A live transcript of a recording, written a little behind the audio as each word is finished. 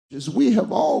We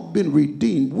have all been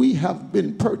redeemed. We have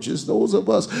been purchased. Those of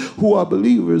us who are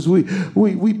believers,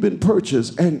 we've been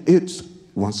purchased. And it's,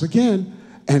 once again,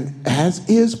 and as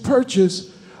is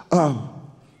purchased,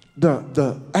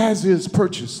 the as is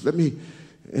purchased. Let me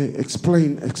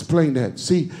explain that.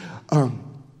 See,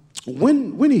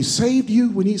 when he saved you,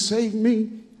 when he saved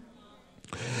me,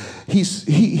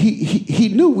 he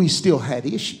knew we still had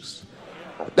issues.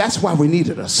 That's why we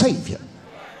needed a savior.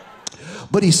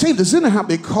 But he saved us anyhow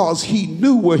because he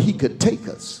knew where he could take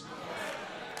us.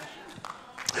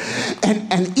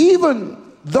 And even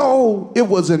though it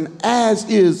was an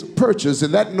as-is purchase,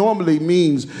 and that normally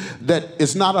means that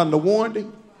it's not under warranty,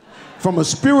 from a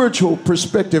spiritual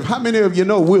perspective, how many of you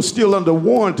know we're still under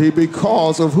warranty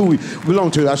because of who we belong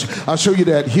to? I'll show you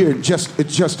that here in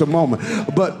just a moment.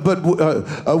 But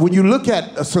when you look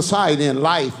at a society and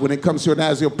life, when it comes to an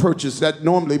as-is purchase, that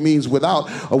normally means without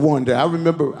a warranty. I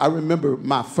remember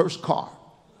my first car.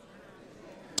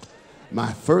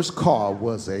 My first car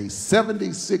was a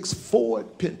 '76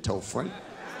 Ford Pinto, Frank.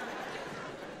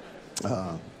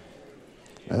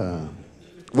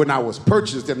 When I was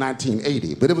purchased in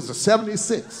 1980, but it was a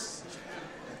 '76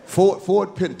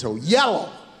 Ford Pinto, yellow.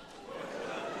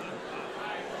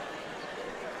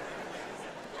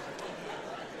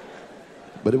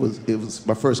 But it was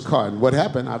my first car. And what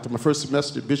happened after my first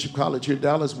semester at Bishop College here in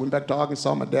Dallas, went back to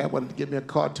Arkansas. My dad wanted to give me a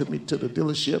car, took me to the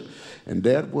dealership, and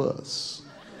there it was.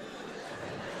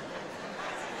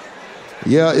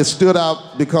 Yeah, it stood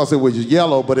out because it was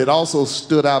yellow, but it also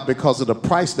stood out because of the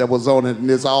price that was on it,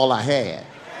 and it's all I had.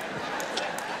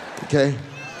 Okay?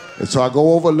 And so I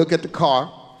go over, look at the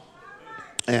car,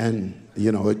 and,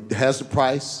 you know, it has the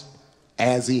price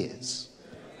as is.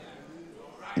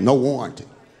 No warranty.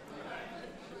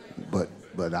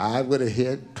 But I went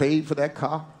ahead, paid for that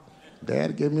car.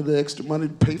 Dad gave me the extra money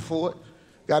to pay for it.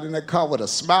 Got in that car with a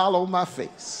smile on my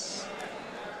face.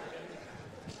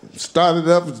 Started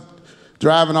up,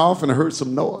 driving off, and I heard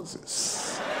some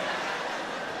noises.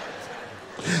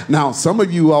 Now, some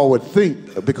of you all would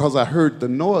think because I heard the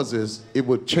noises, it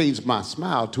would change my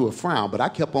smile to a frown, but I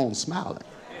kept on smiling.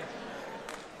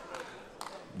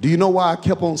 Do you know why I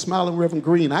kept on smiling, Reverend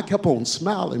Green? I kept on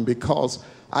smiling because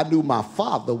I knew my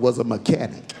father was a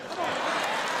mechanic.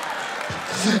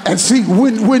 And see,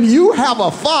 when you have a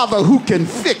father who can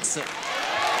fix it,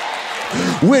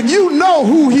 when you know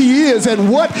who he is and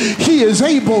what he is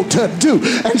able to do.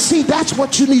 And see, that's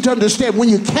what you need to understand. When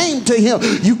you came to him,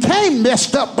 you came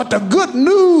messed up, but the good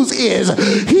news is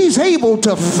he's able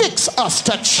to fix us,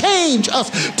 to change us,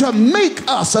 to make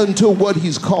us into what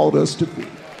he's called us to be.